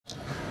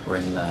We're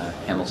in the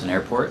Hamilton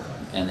Airport,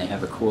 and they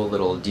have a cool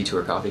little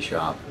detour coffee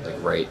shop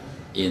like right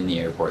in the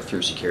airport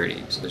through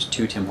security. So there's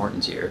 2 Tim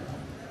Hortons here.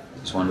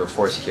 There's one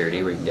before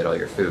security where you can get all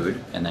your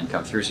food and then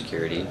come through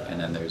security, and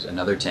then there's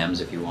another Tim's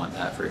if you want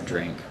that for a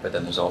drink. But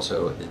then there's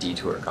also the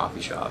Detour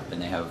coffee shop,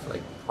 and they have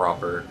like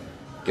proper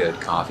good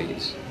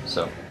coffees.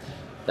 So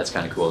that's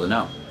kind of cool to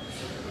know.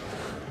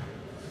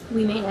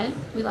 We made it.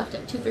 We left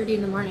at 2:30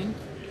 in the morning.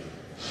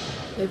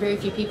 There are very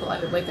few people I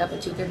would wake up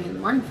at 2:30 in the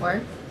morning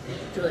for.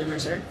 Julie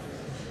Mercer.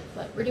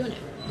 But we're doing it.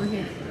 We're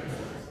here.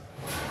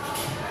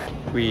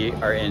 We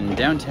are in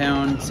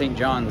downtown St.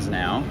 John's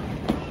now.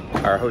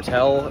 Our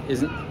hotel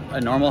isn't a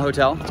normal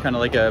hotel. It's kind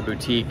of like a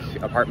boutique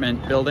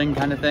apartment building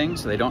kind of thing,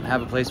 so they don't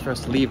have a place for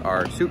us to leave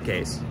our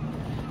suitcase.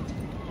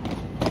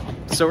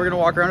 So we're gonna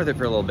walk around with it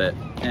for a little bit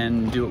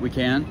and do what we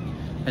can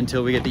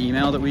until we get the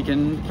email that we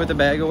can put the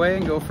bag away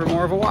and go for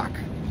more of a walk.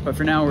 But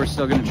for now, we're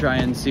still gonna try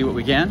and see what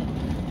we can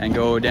and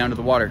go down to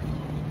the water.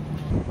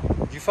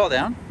 Did you fall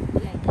down?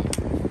 Yeah,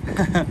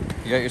 I did.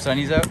 You got your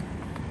sunnies out?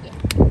 Yeah.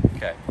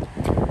 Okay,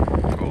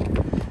 cool.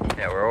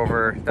 Yeah, we're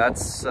over,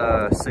 that's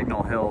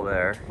Signal Hill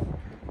there.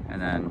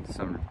 And then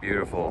some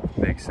beautiful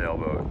big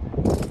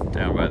sailboat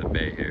down by the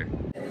bay here.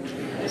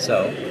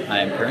 So,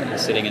 I'm currently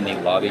sitting in the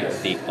lobby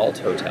of the Alt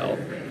Hotel.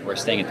 We're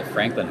staying at the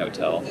Franklin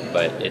Hotel,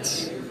 but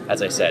it's,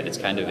 as I said, it's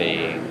kind of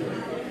a,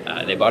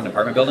 they bought an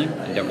apartment building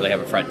and don't really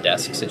have a front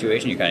desk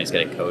situation. You kind of just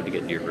get a code to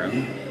get into your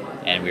room.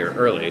 And we were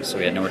early, so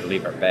we had nowhere to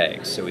leave our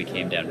bags. So we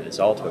came down to this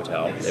Alt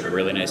Hotel. They have a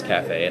really nice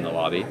cafe in the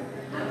lobby.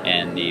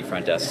 And the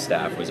front desk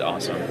staff was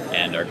awesome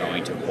and are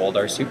going to hold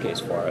our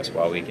suitcase for us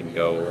while we can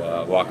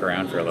go walk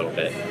around for a little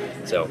bit.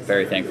 So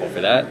very thankful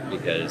for that,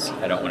 because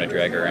I don't want to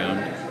drag around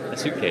a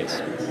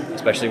suitcase,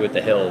 especially with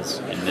the hills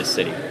in this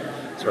city.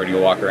 So we're going to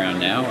go walk around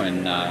now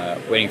and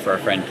waiting for our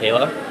friend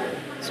Kayla.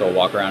 So we'll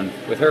walk around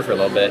with her for a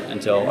little bit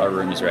until our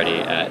room is ready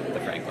at the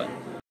Franklin.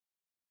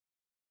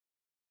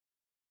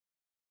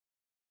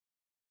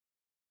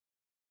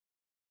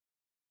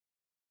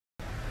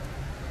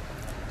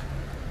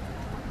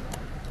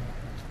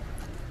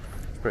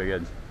 Pretty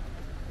good.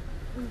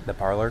 The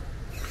parlor?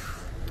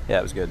 Yeah,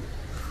 it was good.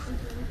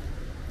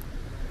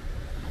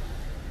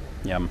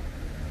 Yum.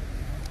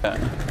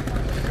 I'm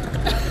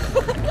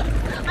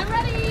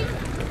ready!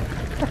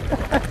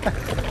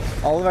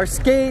 All of our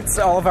skates,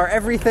 all of our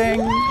everything.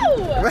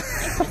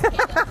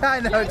 I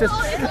know, just... It's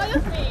all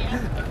just me.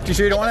 You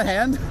sure you don't want a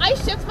hand? I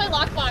shipped my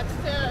lockbox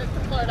to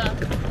Florida.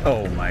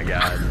 Oh my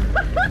god.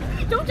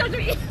 Don't judge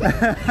me.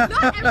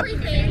 Not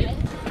everything.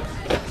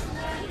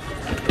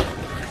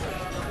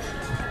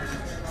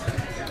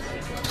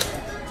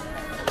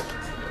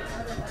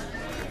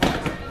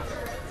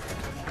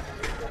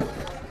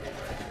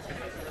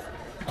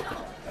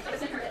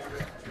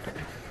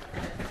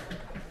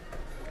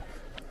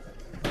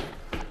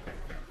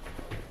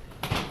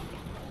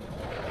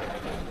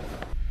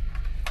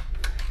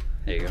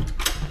 There you go.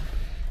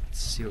 Let's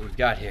see what we've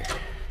got here.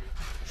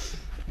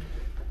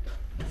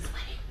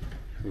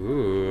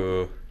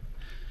 Ooh,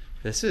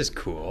 this is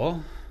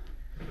cool.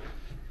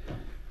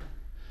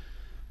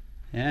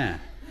 Yeah.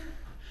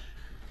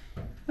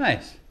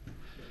 Nice.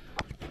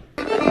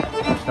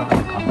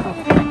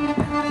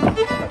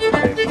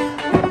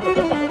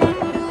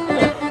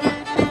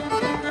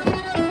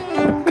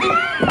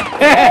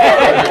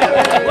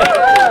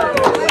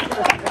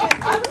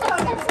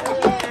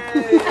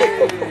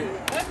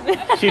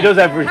 She does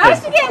everything.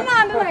 How's she getting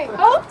on tonight,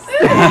 folks?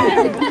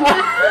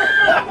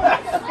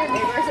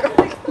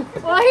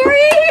 Well, hear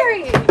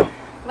ye.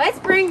 Let's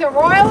bring the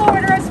Royal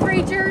Order of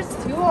Screechers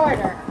to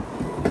order.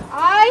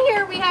 I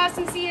hear we have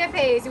some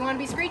CFAs who want to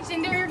be screeched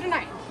into here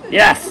tonight.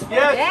 Yes.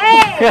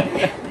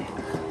 Yay!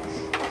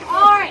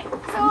 All right.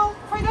 So,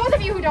 for those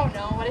of you who don't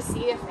know what a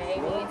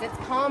CFA means, it's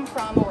come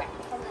from away.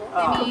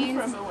 It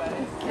means,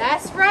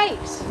 that's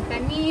right.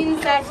 That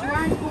means that you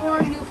aren't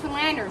born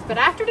Newfoundlanders. But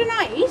after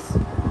tonight,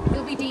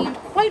 you'll be deemed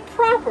quite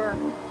proper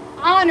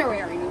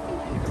honorary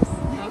Newfoundlanders.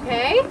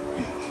 Okay?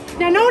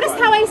 Now notice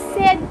how I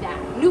said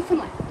that.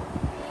 Newfoundland.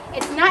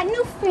 It's not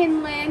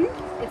Newfoundland.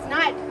 It's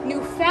not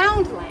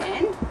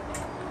Newfoundland.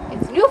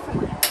 It's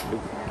Newfoundland.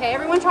 Okay,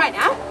 everyone try it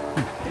now.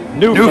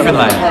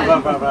 Newfoundland.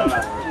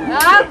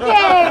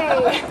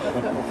 Okay.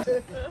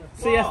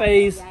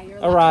 CFAs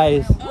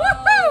arise.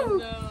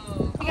 Woohoo!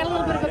 I got a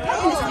little bit of a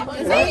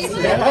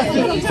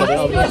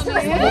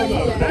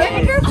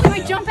Let me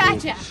jump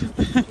at you.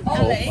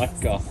 Oh my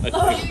god.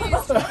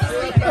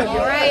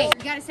 All right,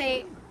 you gotta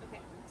say,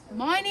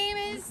 my name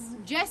is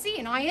Jesse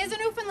and I is a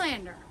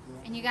Newfoundlander.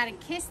 And you gotta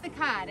kiss the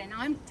cod, and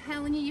I'm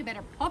telling you, you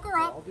better pucker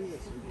up.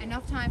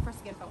 Enough time for us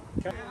to get going.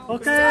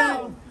 Okay.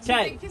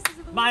 Okay.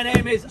 My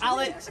name is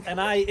Alex and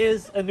I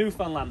is a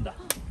Newfoundlander.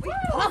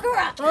 Pucker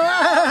up.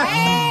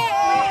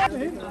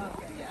 Hey!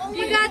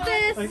 You got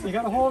this. You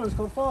got a hold, it's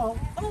gonna fall.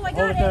 Oh, I Hold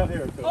got it it. down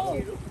here. Oh,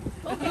 okay.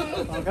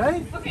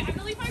 Okay? Okay, I'm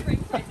gonna leave my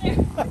ring right there.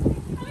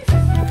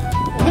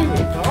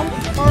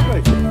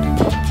 Perfect.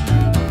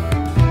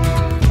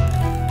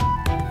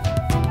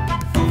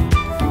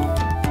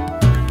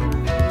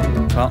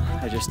 Well,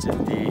 I just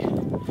did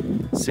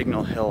the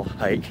Signal Hill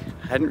hike.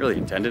 hadn't really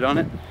intended on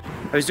it.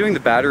 I was doing the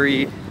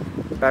Battery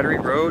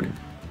Road,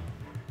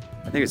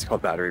 I think it's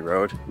called Battery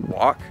Road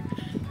walk,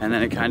 and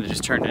then it kind of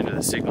just turned into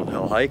the Signal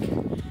Hill hike.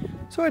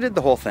 So I did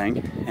the whole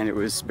thing, and it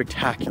was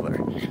spectacular.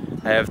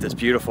 I have this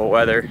beautiful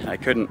weather, I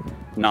couldn't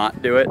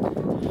not do it.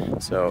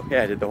 So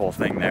yeah, I did the whole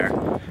thing there.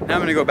 Now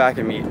I'm gonna go back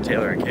and meet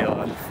Taylor and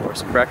Kayla for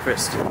some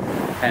breakfast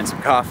and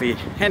some coffee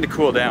and to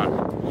cool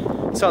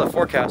down. I saw the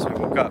forecast when I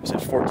woke up, it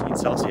said 14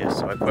 Celsius,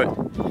 so I put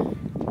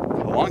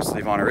a long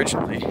sleeve on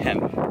originally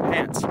and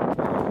pants.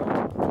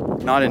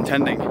 Not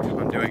intending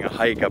on doing a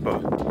hike up a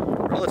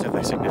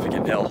relatively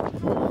significant hill.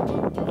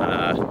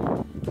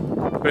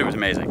 But it was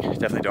amazing.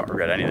 Definitely don't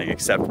regret anything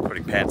except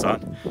putting pants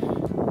on.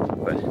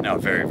 But no,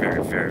 very,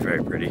 very, very,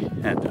 very pretty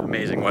and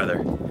amazing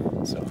weather.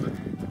 So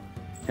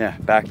yeah,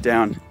 back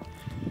down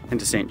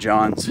into St.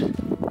 John's,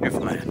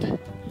 Newfoundland.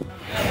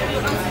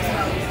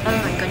 Oh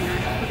my goodness.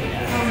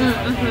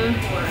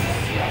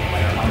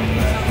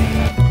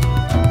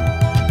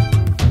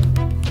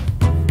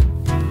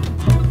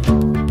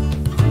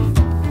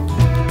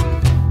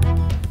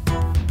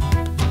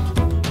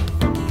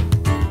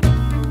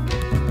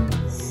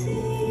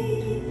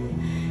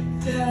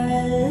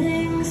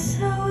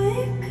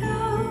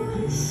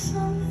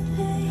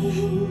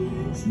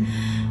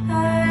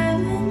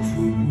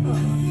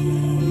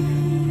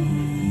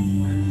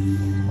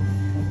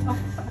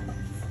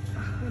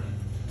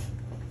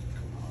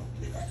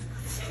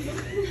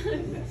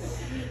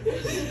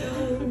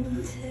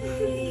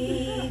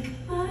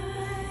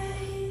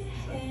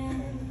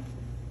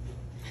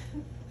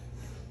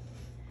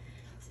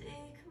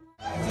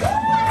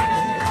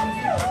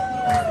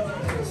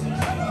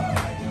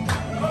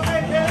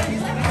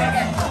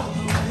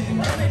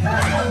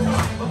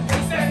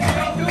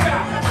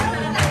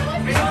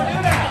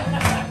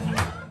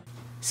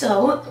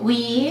 So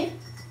we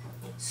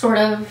sort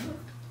of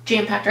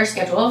jam-packed our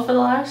schedule for the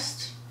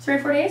last 3 or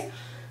 4 days.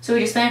 So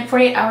we just spent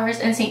 48 hours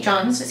in St.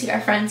 John's to see our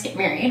friends get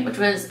married, which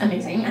was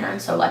amazing, and I'm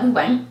so glad we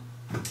went.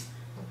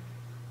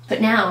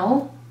 But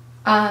now,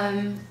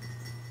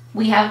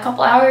 we have a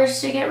couple hours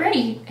to get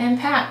ready and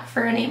pack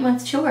for an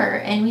 8-month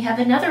tour, and we have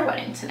another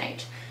wedding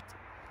tonight.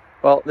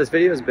 Well, this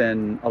video has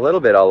been a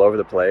little bit all over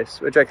the place,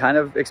 which I kind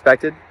of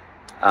expected.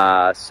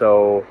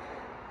 So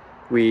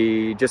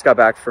we just got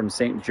back from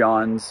St.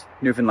 John's,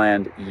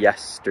 Newfoundland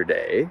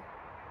yesterday.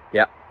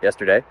 Yeah,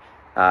 yesterday.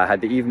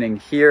 Had the evening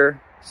here,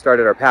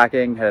 started our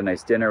packing, had a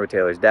nice dinner with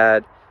Taylor's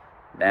dad.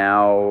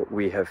 Now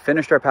we have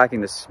finished our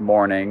packing this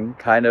morning,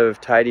 kind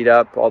of tidied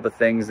up all the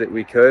things that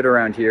we could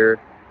around here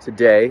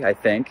today, I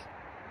think.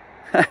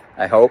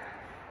 I hope.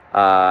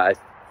 I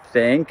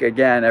think,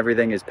 again,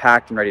 everything is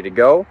packed and ready to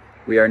go.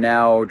 We are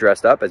now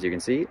dressed up, as you can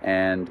see,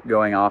 and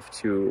going off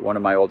to one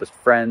of my oldest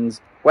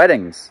friends'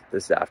 weddings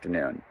this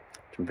afternoon,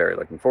 which I'm very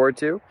looking forward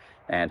to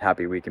and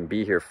happy we can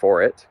be here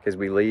for it, because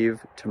we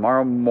leave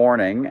tomorrow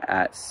morning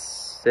at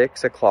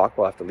 6 o'clock.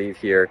 We'll have to leave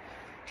here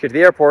to get to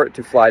the airport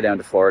to fly down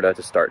to Florida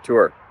to start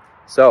tour.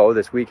 So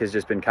this week has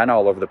just been kind of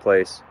all over the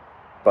place,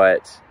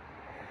 but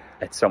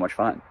it's so much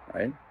fun,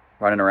 right?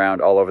 Running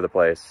around all over the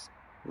place,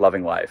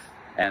 loving life,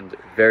 and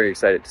very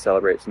excited to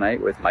celebrate tonight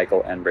with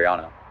Michael and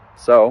Brianna.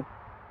 So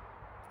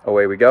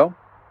away we go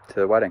to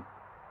the wedding.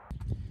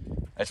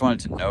 I just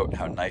wanted to note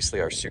how nicely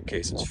our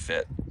suitcases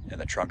fit in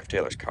the trunk of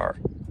Taylor's car.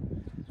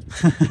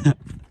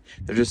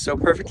 They're just so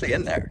perfectly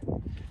in there.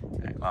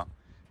 Okay, well,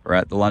 we're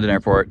at the London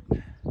airport.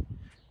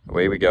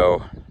 Away we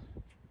go.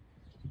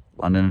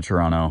 London and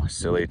Toronto,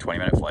 silly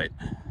 20-minute flight.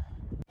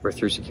 We're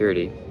through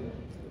security,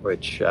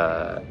 which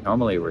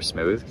normally we're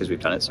smooth because we've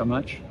done it so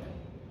much.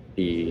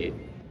 The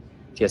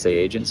TSA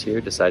agents here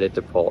decided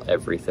to pull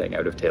everything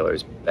out of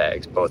Taylor's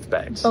bags, both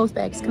bags. Both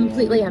bags,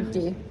 completely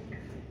empty.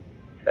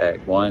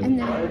 Bag 1,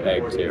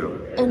 bag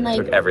 2, and like,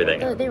 took everything.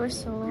 They were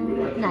so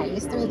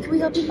nice. They're like, can we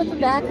help you put them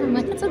back? And I'm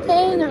like, it's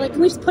okay. And they're like,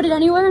 can we just put it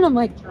anywhere? And I'm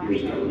like,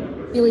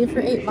 you leave for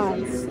 8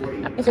 months.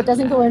 If it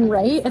doesn't go in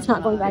right, it's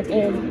not going back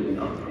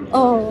in.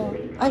 Oh,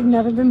 I've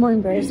never been more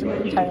embarrassed in my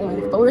entire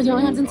life. But we were the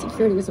only ones in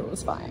security, so it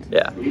was fine.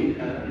 Yeah.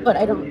 But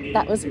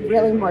that was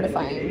really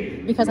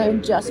mortifying because I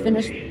had just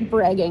finished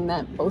bragging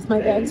that both my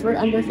bags were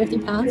under 50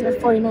 pounds, or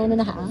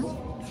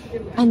 49.5.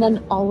 And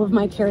then all of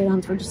my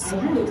carry-ons were just,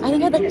 I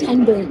think I had like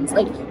 10 bins,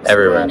 like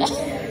everywhere. Like,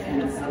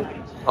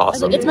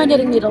 Awesome. it's my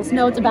knitting needles.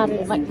 No, it's a battery.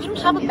 I'm like, I don't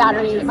have a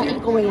battery. My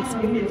ankle weights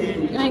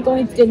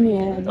did me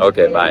in.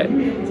 Okay, bye.